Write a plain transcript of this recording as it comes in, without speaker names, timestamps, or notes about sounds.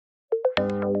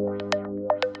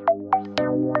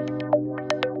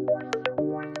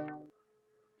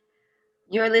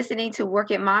You're listening to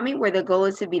Work It Mommy, where the goal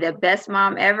is to be the best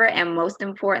mom ever, and most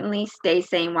importantly, stay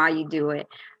sane while you do it.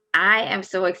 I am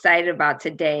so excited about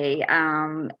today.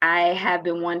 I have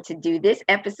been wanting to do this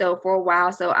episode for a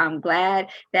while, so I'm glad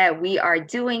that we are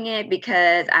doing it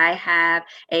because I have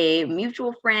a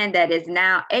mutual friend that is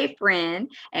now a friend,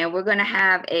 and we're going to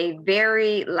have a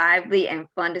very lively and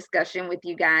fun discussion with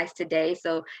you guys today.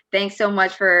 So, thanks so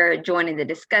much for joining the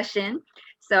discussion.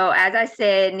 So, as I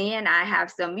said, Nia and I have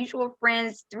some mutual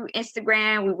friends through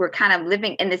Instagram. We were kind of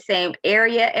living in the same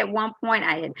area at one point.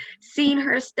 I had seen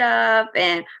her stuff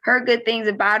and heard good things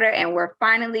about her, and we're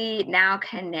finally now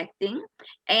connecting.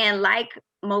 And like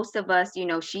most of us,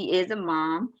 she is a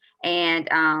mom. And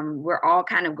we're all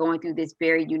kind of going through this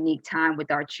very unique time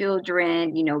with our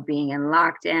children, being in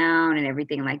lockdown and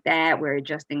everything like that. We're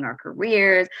adjusting our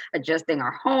careers, adjusting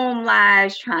our home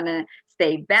lives, trying to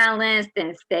stay balanced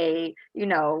and stay,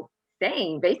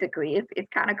 sane. Basically,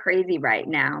 it's kind of crazy right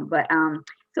now. But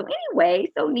so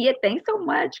anyway, so Nia, thanks so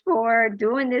much for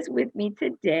doing this with me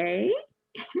today.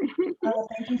 Oh,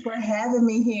 thank you for having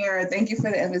me here. Thank you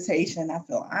for the invitation. I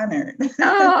feel honored.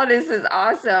 Oh, this is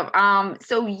awesome.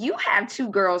 So you have two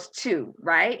girls too,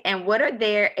 right? And what are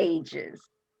their ages?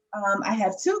 I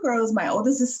have two girls. My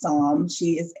oldest is Storm.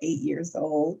 She is 8 years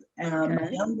old. My Okay.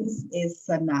 youngest is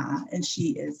Sanaa, and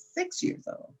she is 6 years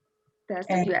old. That's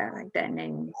And yeah, I like that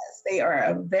name. yes, they are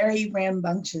a very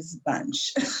rambunctious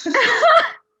bunch.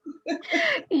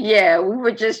 Yeah, we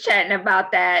were just chatting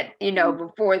about that,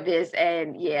 before this,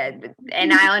 and yeah,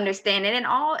 and I understand it, and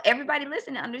all everybody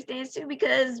listening understands too,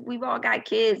 because we've all got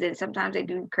kids, and sometimes they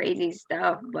do crazy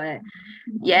stuff. But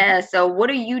yeah, so what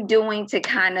are you doing to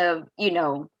kind of,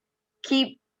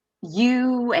 keep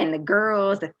you and the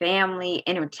girls, the family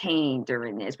entertained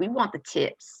during this? We want the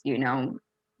tips.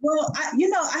 Well,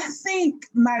 I think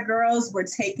my girls were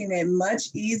taking it much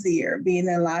easier being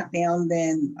in lockdown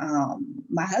than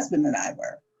my husband and I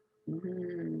were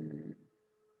Mm.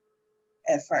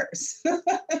 at first.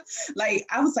 Like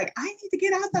I was like, I need to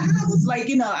get out the house. Like,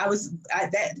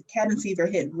 that cabin fever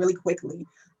hit really quickly.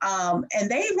 And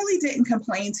they really didn't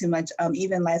complain too much.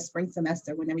 Even last spring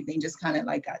semester when everything just kind of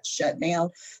like got shut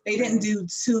down, they didn't Right. do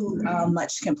too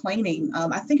much complaining.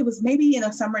 I think it was maybe in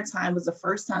the summertime was the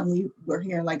first time we were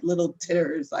hearing like little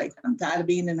titters, like I'm tired of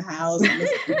being in the house. I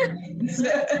miss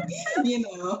you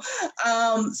know.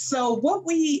 So what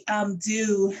we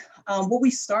do what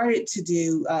we started to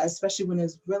do, especially when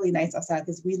it's really nice outside,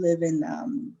 because we live in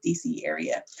DC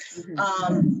area,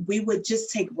 Mhm. we would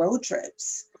just take road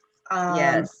trips, um,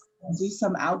 Yes. do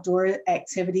some outdoor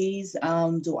activities,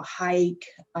 do a hike.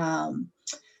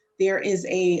 There is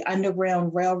a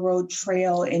underground railroad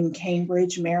trail in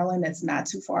Cambridge, Maryland, that's not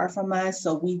too far from us.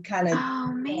 So we kind of Oh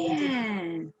did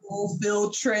man. a full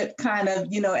field trip kind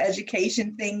of,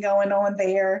 education thing going on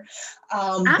there.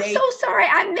 I'm They so sorry.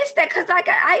 I missed that because like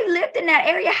I lived in that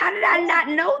area. How did I not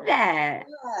know that?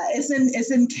 it's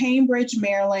in Cambridge,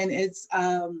 Maryland. It's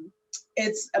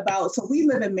about so we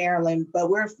live in Maryland,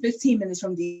 but we're 15 minutes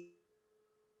from DC,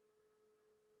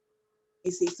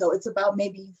 so it's about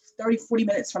maybe 30, 40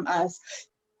 minutes from us.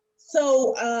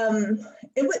 So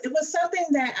it was something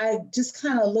that I just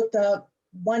kind of looked up.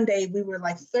 One day we were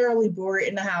like thoroughly bored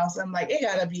in the house. I'm like, it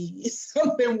gotta be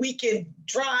something we can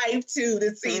drive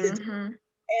to see the. Hmm.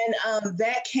 And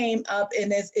that came up,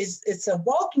 and it's a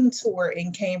walking tour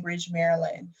in Cambridge,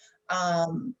 Maryland.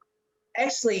 Um,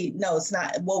 Actually, no, it's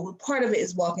not. Well, part of it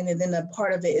is walking, and then a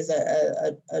part of it is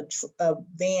a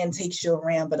van takes you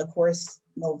around. But of course,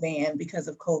 no van because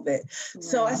of COVID.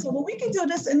 So I Right. said, well, we can do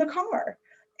this in the car,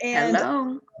 and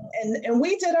Hello. and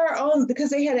we did our own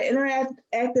because they had an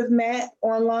interactive map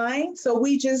online. So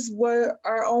we just were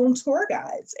our own tour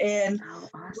guides, and Oh,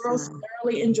 girls awesome.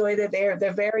 thoroughly enjoyed it. They're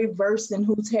very versed in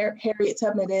who Harriet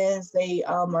Tubman is. They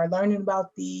are learning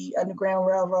about the Underground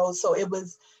Railroad. So it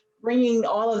was bringing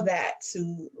all of that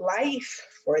to life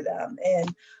for them.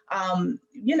 And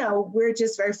we're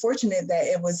just very fortunate that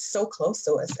it was so close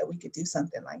to us that we could do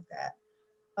something like that.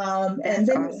 And That's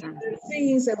then the awesome. other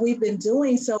things that we've been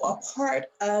doing, so a part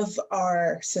of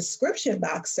our subscription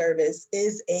box service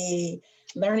is a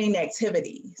learning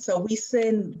activity. So we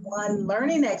send one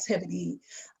learning activity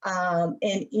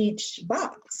in each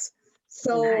box.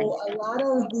 So Nice. a lot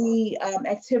of the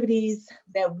activities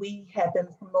that we have been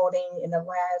promoting in the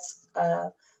last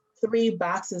three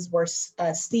boxes were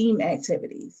STEAM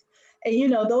activities.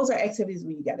 And those are activities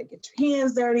where you got to get your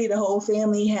hands dirty. The whole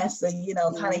family has to,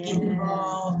 kind of get Yeah.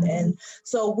 involved. And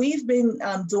so we've been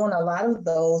doing a lot of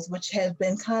those, which has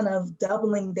been kind of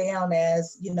doubling down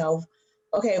as,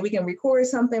 okay, we can record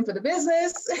something for the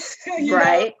business,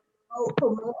 Right.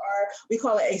 promote our, we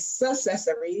call it a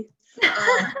successory,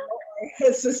 promote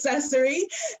It's accessory,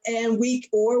 and we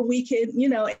could,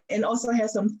 and also have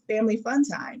some family fun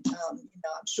time.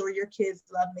 I'm sure your kids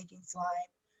love making slime.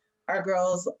 Our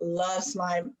girls love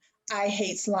slime. I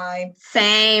hate slime.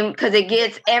 Same, because it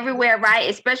gets everywhere, right?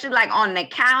 Especially like on the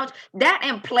couch. That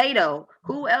and Play-Doh.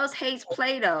 Who else hates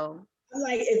Play-Doh? I'm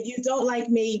like, if you don't like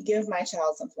me, give my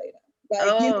child some Play-Doh. Like,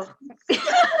 Oh.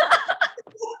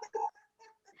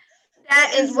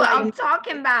 That is it's what like, I'm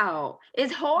talking about.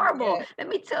 It's horrible. yeah, Let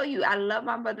me tell you, I love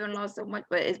my brother-in-law so much,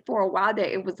 but it's for a while there,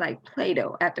 it was like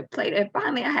Play-Doh after Play-Doh. And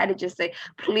finally, I had to just say,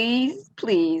 please,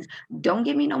 please, don't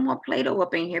give me no more Play-Doh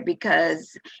up in here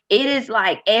because it is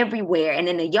like everywhere. And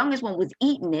then the youngest one was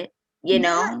eating it, you yeah,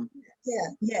 know?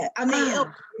 yeah. I mean, it'll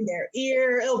Ah. be in their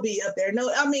ear, it'll be up there.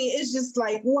 No, I mean, it's just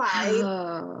like, why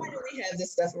Oh. do we have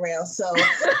this stuff around? So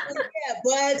yeah,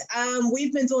 but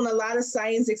we've been doing a lot of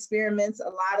science experiments, a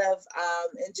lot of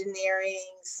engineering,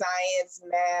 science,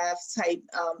 math type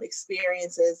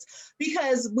experiences,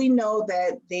 because we know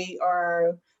that they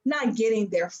are not getting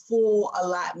their full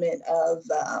allotment of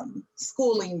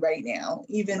schooling right now,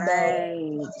 even though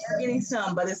Right. they're getting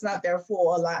some, but it's not their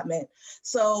full allotment.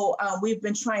 So we've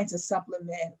been trying to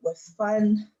supplement with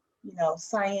fun,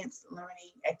 science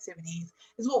learning activities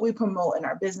is what we promote in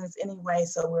our business anyway.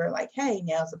 So we're like, hey,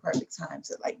 now's the perfect time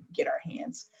to like get our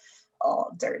hands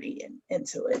all dirty and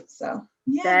into it. So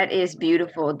yeah. That is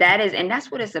beautiful. That is, and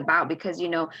that's what it's about because,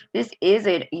 this is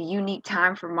a unique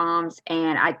time for moms.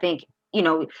 And I think,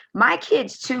 my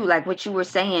kids too, like what you were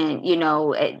saying,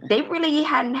 they really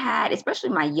hadn't had, especially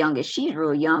my youngest, she's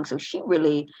real young. So she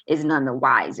really is none the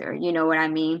wiser. You know what I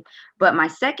mean? But my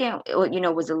second,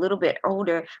 was a little bit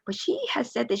older, but she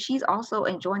has said that she's also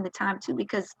enjoying the time too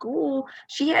because school,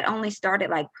 she had only started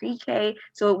like pre-K.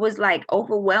 So it was like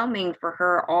overwhelming for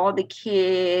her, all the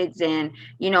kids and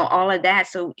all of that.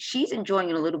 So she's enjoying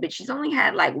it a little bit. She's only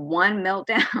had like one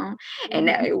meltdown, and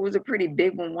it was a pretty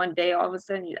big one. One day, all of a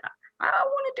sudden, I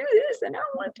want to do this and I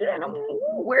want to do that. And I'm like,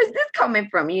 where's this coming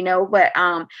from? But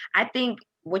I think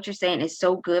what you're saying is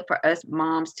so good for us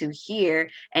moms to hear.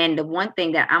 And the one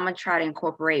thing that I'm gonna try to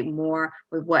incorporate more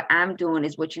with what I'm doing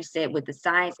is what you said with the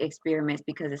science experiments,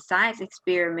 because the science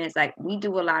experiments, like we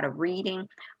do a lot of reading,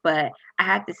 but I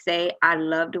have to say, I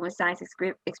love doing science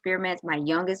experiments. My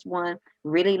youngest one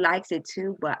really likes it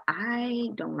too, but I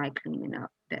don't like cleaning up.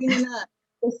 Cleaning up.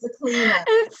 It's the cleanup.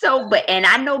 And so, and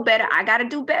I know better. I got to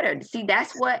do better. See,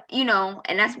 that's what, and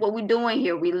that's what we're doing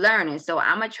here. We learning. So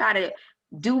I'm going to try to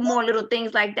do more little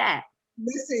things like that.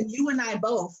 Listen, you and I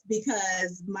both,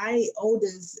 because my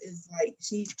oldest is like,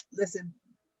 listen,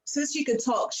 since she could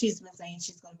talk, she's been saying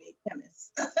she's going to be a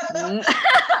chemist. Mm.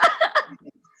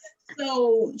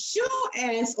 So she'll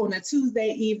ask on a Tuesday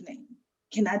evening,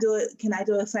 can I do it? Can I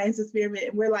do a science experiment?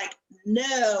 And we're like,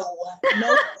 no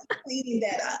cleaning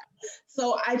that up.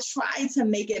 So I try to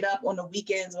make it up on the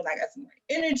weekends when I got some more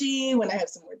energy, when I have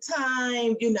some more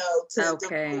time, to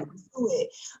do it,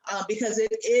 because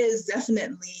it is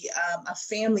definitely a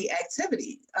family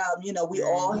activity. We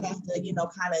all have to,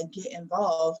 kind of get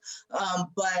involved.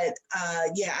 But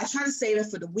yeah, I try to save it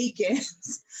for the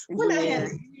weekends when I have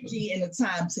the energy and the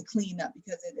time to clean up,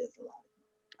 because it is a lot.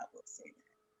 I will say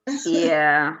that.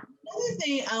 Yeah. Another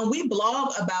thing, we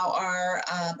blog about our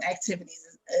activities.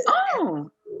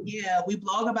 Yeah, we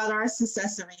blog about our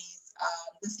accessories.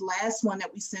 This last one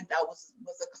that we sent out was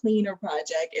a cleaner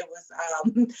project. It was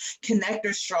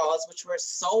connector straws, which were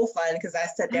so fun because I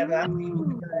sat down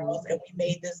with the girls and we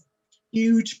made this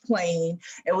huge plane.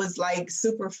 It was like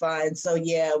super fun. So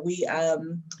yeah, we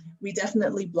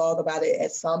definitely blog about it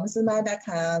at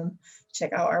salmasandI.com.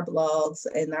 Check out our blogs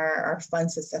and our fun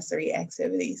accessory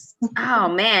activities. Oh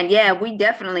man, yeah, we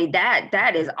definitely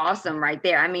that is awesome right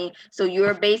there. I mean, so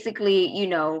you're basically,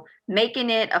 making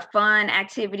it a fun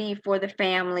activity for the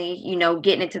family,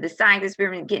 getting into the science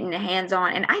experiment, getting the hands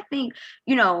on. And I think,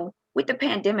 with the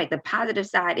pandemic, the positive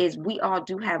side is we all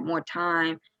do have more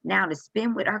time now to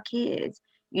spend with our kids.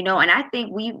 And I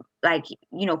think we like,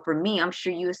 for me, I'm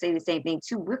sure you would say the same thing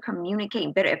too. We're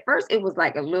communicating better. At first, it was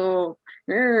like a little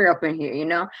up in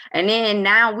here, and then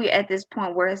now we're at this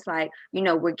point where it's like,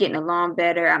 we're getting along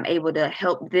better. I'm able to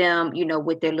help them,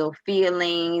 with their little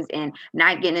feelings and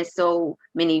not getting in so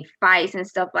many fights and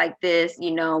stuff like this,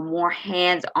 more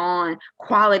hands-on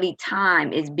quality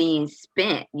time is being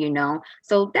spent,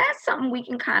 So that's something we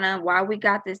can kind of, while we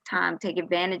got this time, take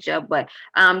advantage of. But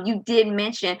you did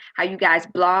mention how you guys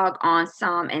blog on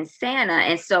Psalm and Santa.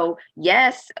 And so,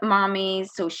 yes, mommy.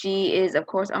 So she is, of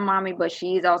course, a mommy, but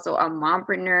she is also a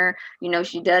mompreneur.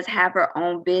 She does have her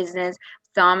own business.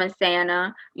 Psalm and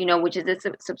Santa, which is a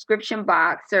subscription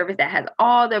box service that has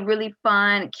all the really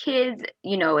fun kids,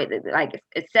 like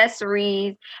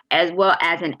accessories as well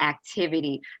as an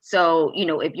activity. So,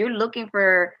 if you're looking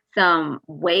for some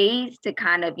ways to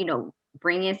kind of,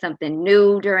 bring in something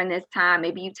new during this time,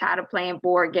 maybe you tired of playing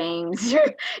board games,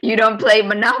 you don't play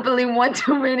Monopoly one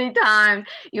too many times,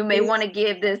 you may want to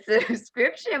give this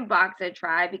subscription box a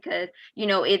try because,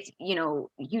 it's,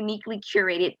 uniquely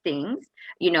curated things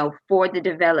for the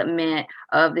development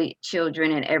of the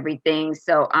children and everything.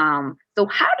 So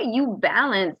how do you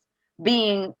balance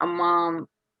being a mom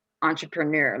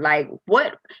entrepreneur? Like,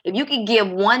 what if you could give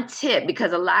one tip,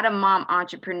 because a lot of mom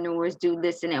entrepreneurs do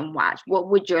listen and watch, what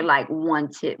would your like one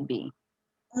tip be?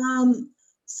 Um,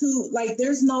 to like,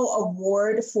 there's no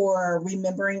award for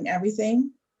remembering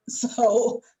everything.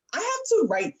 So I have to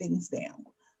write things down.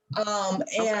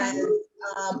 Okay. And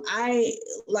I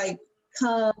like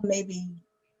come maybe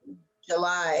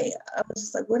July, I was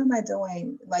just like, what am I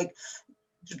doing? Like,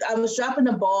 I was dropping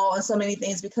the ball on so many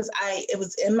things because it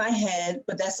was in my head,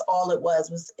 but that's all it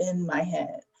was in my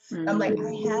head. I'm like,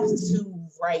 I have Mm. to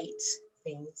write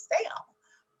things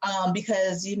down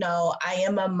because, I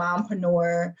am a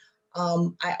mompreneur.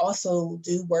 I also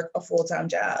do work a full-time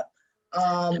job.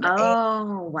 And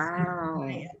Oh, I wow.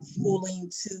 am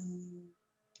schooling two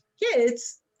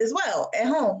kids as well at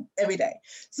home every day.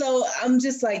 So I'm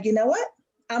just like, you know what?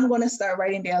 I'm going to start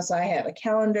writing down. So I have a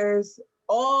calendars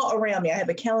all around me. I have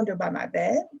a calendar by my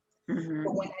bed. But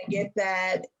Hmm. when I get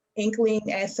that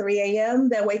inkling at 3 a.m.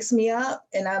 that wakes me up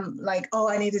and I'm like, oh,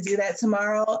 I need to do that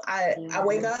tomorrow, I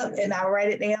wake Yeah. up and I write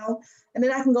it down and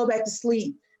then I can go back to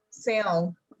sleep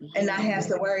sound and not have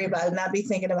Yeah. to worry about it, not be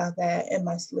thinking about that in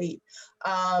my sleep.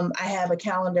 I have a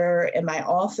calendar in my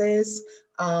office,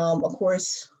 of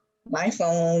course, my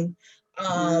phone,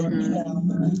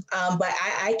 Hmm. but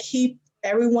I keep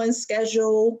everyone's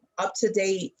schedule up to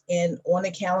date and on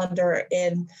the calendar.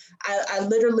 And I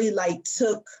literally like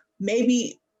took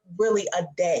maybe really a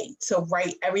day to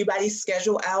write everybody's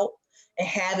schedule out and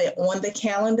have it on the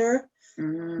calendar.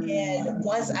 And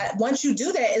Mm. once you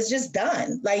do that, it's just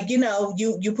done. Like, you put You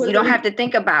it don't in, you have to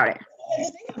think about it. don't have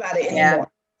to think about it Yeah.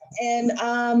 anymore.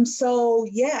 And so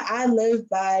yeah, I live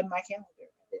by my calendar.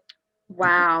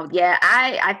 Wow. Yeah,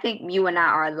 I think you and I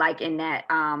are alike in that.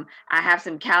 I have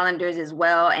some calendars as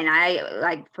well, and I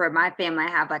like for my family, I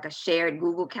have like a shared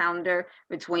Google calendar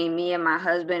between me and my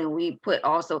husband, and we put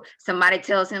also somebody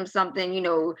tells him something,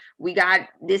 we got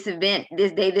this event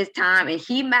this day, this time, and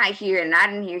he might hear it and I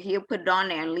didn't hear, he'll put it on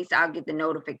there, and at least I'll get the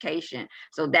notification.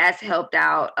 So that's helped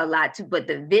out a lot too. But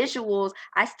the visuals,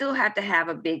 I still have to have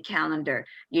a big calendar,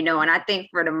 and I think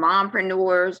for the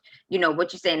mompreneurs,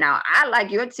 what you say now, I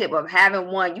like your tip of having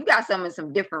one, you got some in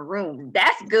some different rooms,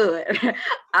 that's good.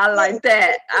 I like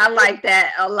that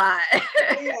a lot.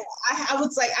 Yeah, I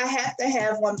was like, I have to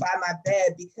have one by my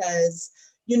bed because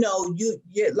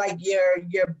you're like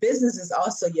your business is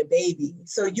also your baby.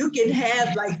 So you can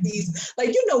have like these,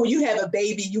 like when you have a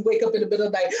baby, you wake up in the middle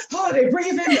of the night, oh, they're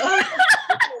breathing.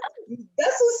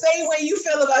 That's the same way you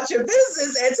feel about your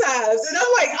business at times. And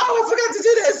I'm like, oh, I forgot to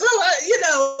do this.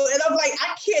 And I'm like,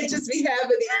 I can't just be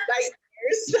having these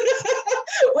nightmares,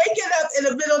 waking up in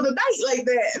the middle of the night like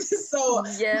that. So I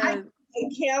Yes. a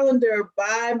calendar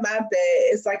by my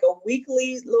bed. It's like a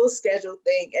weekly little schedule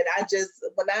thing. And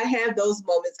when I have those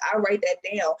moments, I write that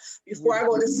down. Before I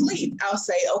go to Mhm. sleep, I'll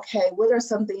say, okay, what are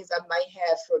some things I might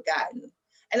have forgotten?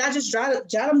 And I just jot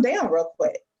them down real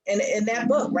quick in that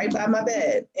book right by my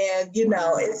bed. And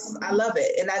Wow. I love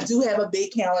it. And I do have a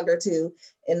big calendar too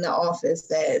in the office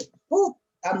that whew,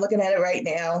 I'm looking at it right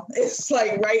now. It's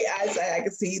like right as I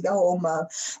can see the whole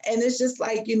month. And it's just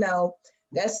like,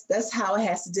 that's how it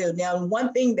has to do. Now,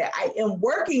 one thing that I am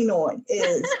working on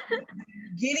is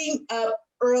getting up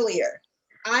earlier.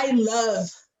 I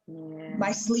love my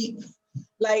Yeah. sleep.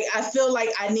 Like I feel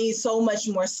like I need so much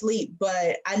more sleep,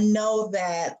 but I know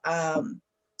that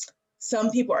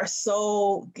some people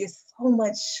get so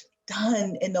much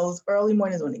done in those early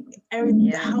mornings when the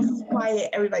Yes. house is quiet,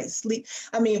 everybody sleep.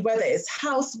 I mean, whether it's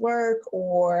housework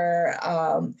or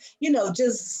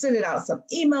just sending out some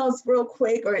emails real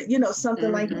quick or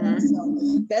something like that. Hmm.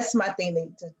 So that's my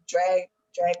thing to drag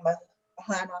my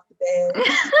behind off the bed.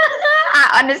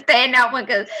 I understand that one,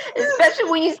 because especially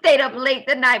when you stayed up late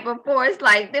the night before, it's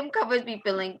like them covers be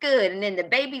feeling good, and then the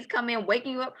babies come in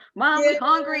waking you up. Mom, we Yeah,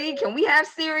 hungry? Can we have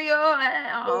cereal?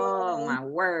 Oh yeah, my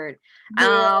word!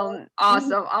 yeah.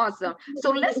 Awesome, awesome.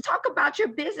 So let's talk about your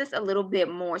business a little bit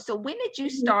more. So when did you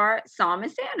start Psalm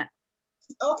and Santa?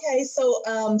 Okay, so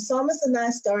Psalmist and I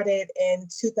started in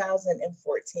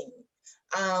 2014.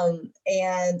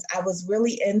 And I was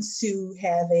really into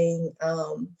having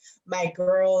my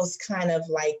girls kind of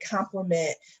like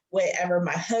compliment whatever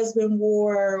my husband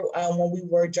wore when we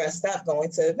were dressed up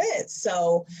going to events.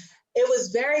 So it was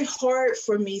very hard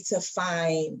for me to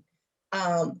find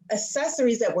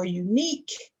accessories that were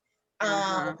unique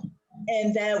Uh-huh.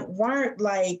 and that weren't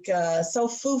like so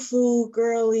foo-foo,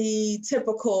 girly,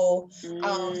 typical, something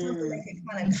that Mm. could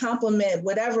kind of complement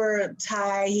whatever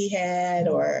tie he had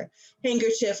or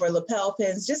handkerchief or lapel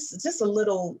pins, just a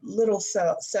little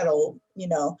subtle,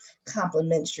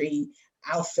 complimentary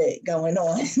outfit going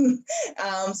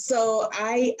on. So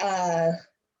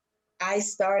I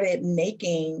started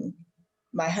making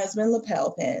my husband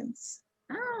lapel pins,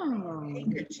 Oh.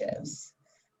 handkerchiefs.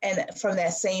 And from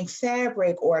that same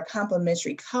fabric or a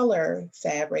complementary color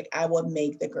fabric, I would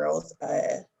make the girls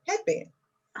a headband.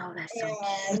 Oh, that's so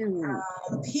And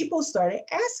cute. people started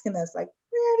asking us, like,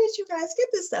 where did you guys get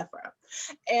this stuff from?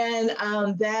 And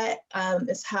that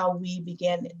is how we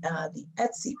began the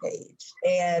Etsy page.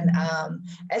 And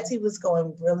Etsy was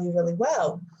going really, really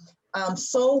well.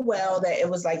 So well that it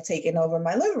was like taking over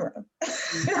my living room.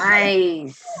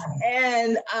 Nice.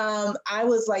 And I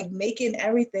was like making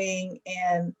everything,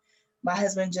 and my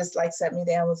husband just like set me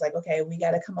down, was like, okay, we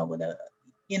got to come up with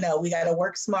we got to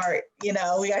work smart, we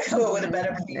got to come up with a Mhm.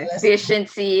 better plan.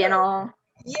 Efficiency and all.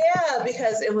 Yeah,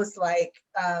 because it was like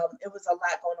it was a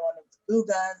lot going on with glue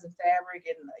guns and fabric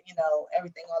and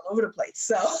everything all over the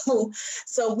place.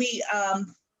 So we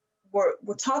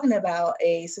we're talking about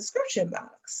a subscription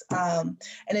box. And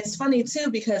it's funny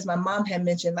too, because my mom had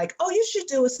mentioned like, oh, you should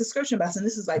do a subscription box. And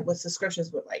this is like what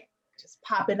subscriptions were like just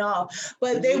popping off,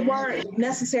 but they Yeah. weren't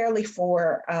necessarily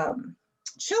for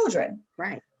children.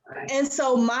 Right. And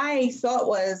so my thought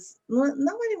was,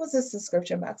 nobody wants a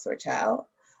subscription box for a child.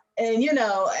 And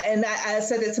and I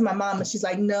said it to my mom, and she's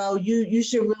like, no, you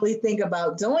should really think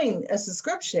about doing a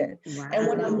subscription. And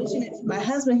when I Wow. mentioned it to my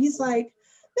husband, he's like,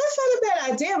 that's not a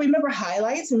bad idea. Remember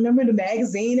highlights? Remember the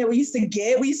magazine that we used to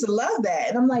get? We used to love that.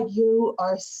 And I'm like, you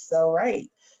are so right.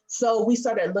 So we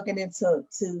started looking into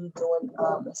doing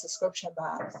a subscription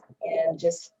box, and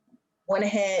just went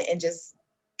ahead and just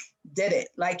did it.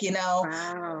 Like,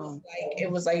 Wow.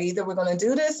 it was like either we're going to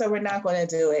do this or we're not going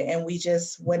to do it. And we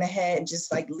just went ahead and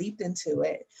just like leaped into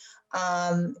it.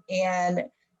 And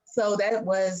so that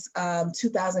was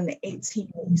 2018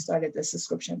 when we started the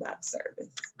subscription box service.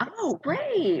 Oh,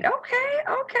 great. Okay.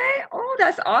 Okay. Oh,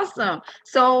 that's awesome.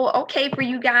 So, okay, for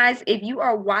you guys, if you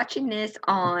are watching this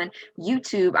on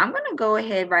YouTube, I'm going to go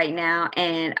ahead right now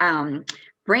and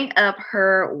bring up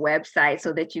her website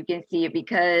so that you can see it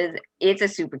because it's a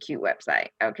super cute website.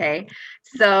 Okay.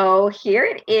 So, here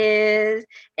it is.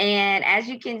 And as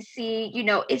you can see,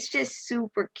 it's just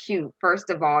super cute.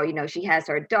 First of all, she has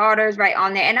her daughters right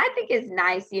on there. And I think it's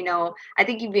nice, I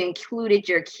think you've included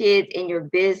your kids in your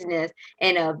business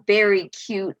in a very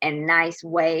cute and nice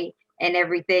way and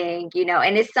everything,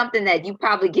 and it's something that you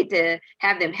probably get to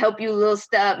have them help you little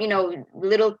stuff,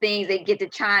 little things they get to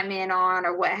chime in on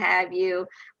or what have you.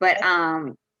 But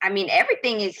I mean,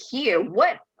 everything is here.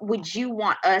 What would you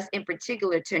want us in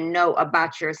particular to know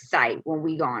about your site when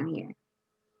we go on here?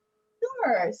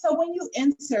 Sure. So when you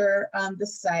enter the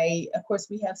site, of course,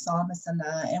 we have Psalm and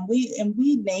Sanaa, and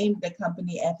we named the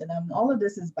company after them. All of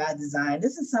this is by design.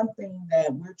 This is something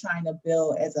that we're trying to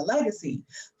build as a legacy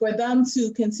for them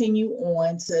to continue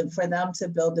on, for them to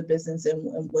build the business in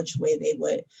which way they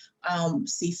would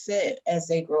see fit as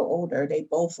they grow older. They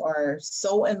both are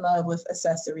so in love with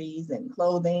accessories and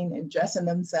clothing and dressing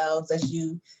themselves, as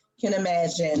you can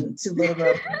imagine, two little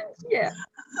girls. Yeah.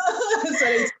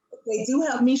 So they do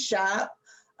help me shop.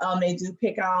 They do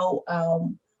pick out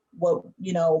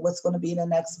what's going to be in the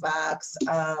next box.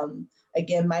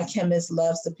 Again, my chemist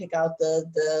loves to pick out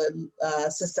the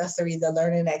accessories, the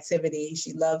learning activity.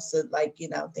 She loves to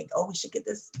think, oh, we should get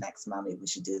this next, mommy. We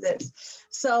should do this.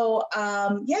 So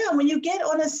yeah, when you get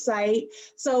on a site,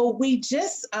 so we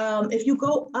just if you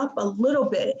go up a little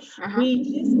bit, Uh-huh.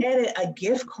 we just added a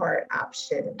gift card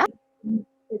option.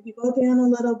 If you go down a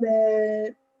little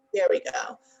bit, there we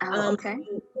go. Oh, okay.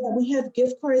 Yeah, we have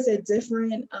gift cards at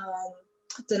different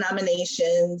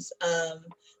denominations.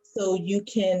 So you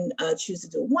can choose to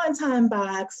do a one-time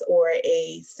box or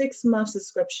a 6-month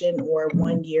subscription or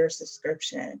 1-year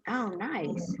subscription. Oh,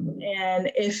 nice.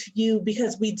 And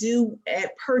because we do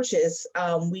at purchase,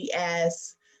 we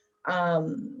ask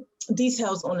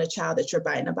details on the child that you're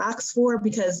buying a box for,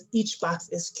 because each box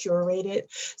is curated.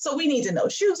 So we need to know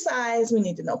shoe size, we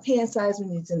need to know pant size, we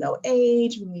need to know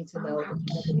age, we need to Oh, know how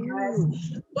the dress.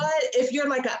 cute. But if you're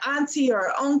like an auntie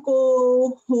or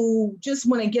uncle who just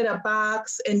want to get a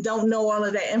box and don't know all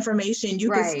of that information,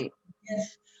 you can Right.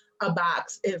 gift a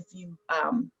box if you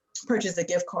purchase a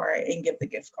gift card and give the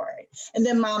gift card. And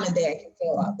then mom and dad can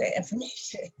fill out that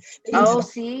information. They can Oh,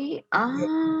 just, see?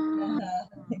 yeah,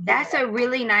 That's yeah. a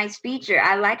really nice feature.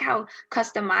 I like how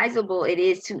customizable it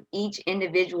is to each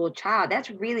individual child.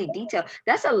 That's really detailed.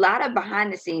 That's a lot of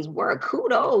behind the scenes work.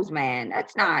 Kudos, man.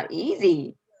 That's not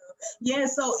easy. Yeah,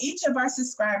 so each of our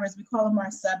subscribers, we call them our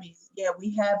subbies. Yeah,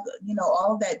 we have,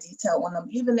 all of that detail on them,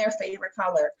 even their favorite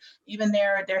color, even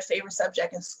their favorite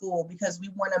subject in school, because we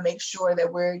want to make sure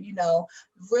that we're,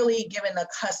 really giving a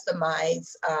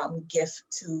customized gift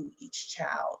to each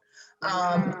child.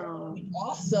 Wow. We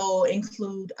also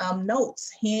include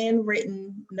notes,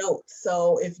 handwritten notes.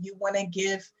 So if you want to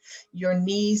give your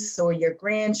niece or your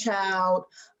grandchild,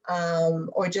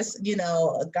 or just,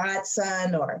 a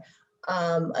godson or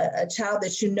a child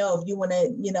that if you want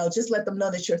to, just let them know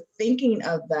that you're thinking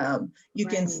of them, you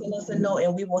can Right. send us a note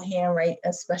and we will handwrite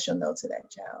a special note to that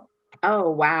child.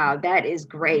 Oh, wow. That is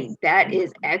great. That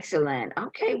is excellent.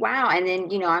 Okay, wow. And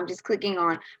then, I'm just clicking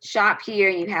on shop here.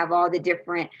 You have all the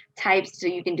different types. So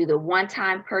you can do the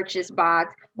one-time purchase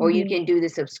box, or you Mhm. can do the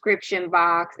subscription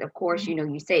box. Of course,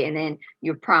 you say, and then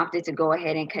you're prompted to go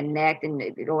ahead and connect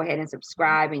and go ahead and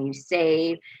subscribe and you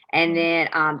save. And then,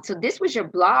 so this was your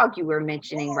blog you were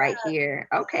mentioning right here.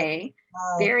 Okay.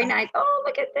 Wow. Very nice. Oh,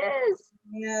 look at this.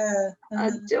 Yeah.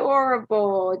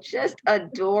 Adorable, just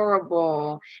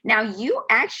adorable. Now you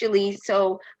actually,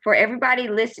 so for everybody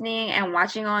listening and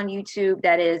watching on YouTube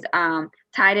that is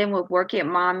tied in with Work It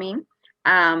Mommy,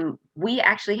 we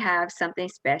actually have something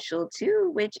special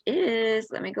too, which is,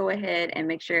 let me go ahead and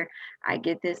make sure I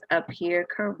get this up here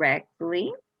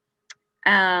correctly.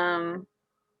 Um,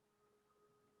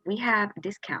 we have a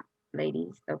discount,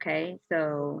 ladies. Okay,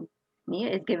 so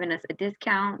Nia is giving us a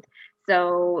discount.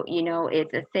 So,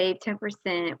 it's a save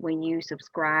 10% when you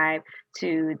subscribe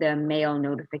to the mail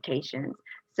notifications.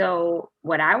 So,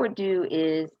 what I would do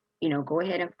is, go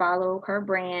ahead and follow her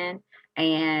brand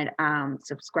and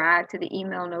subscribe to the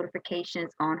email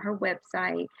notifications on her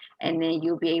website. And then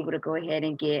you'll be able to go ahead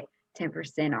and get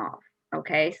 10% off.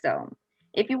 Okay, so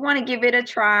if you want to give it a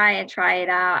try and try it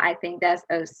out, I think that's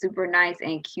a super nice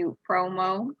and cute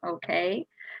promo. Okay.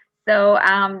 So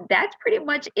that's pretty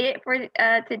much it for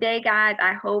today, guys.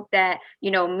 I hope that,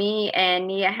 me and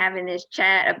Nia having this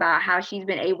chat about how she's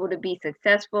been able to be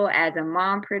successful as a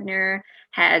mompreneur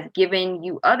has given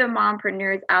you other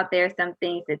mompreneurs out there some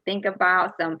things to think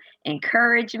about, some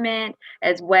encouragement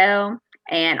as well.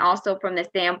 And also from the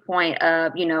standpoint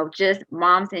of, just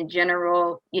moms in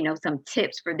general, some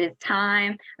tips for this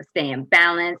time, of staying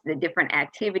balanced, the different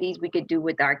activities we could do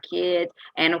with our kids,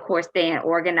 and of course, staying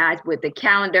organized with the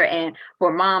calendar, and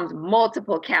for moms,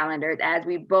 multiple calendars, as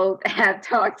we both have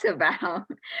talked about.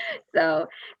 So,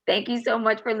 thank you so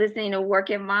much for listening to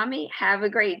Working Mommy. Have a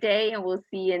great day, and we'll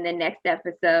see you in the next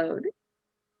episode.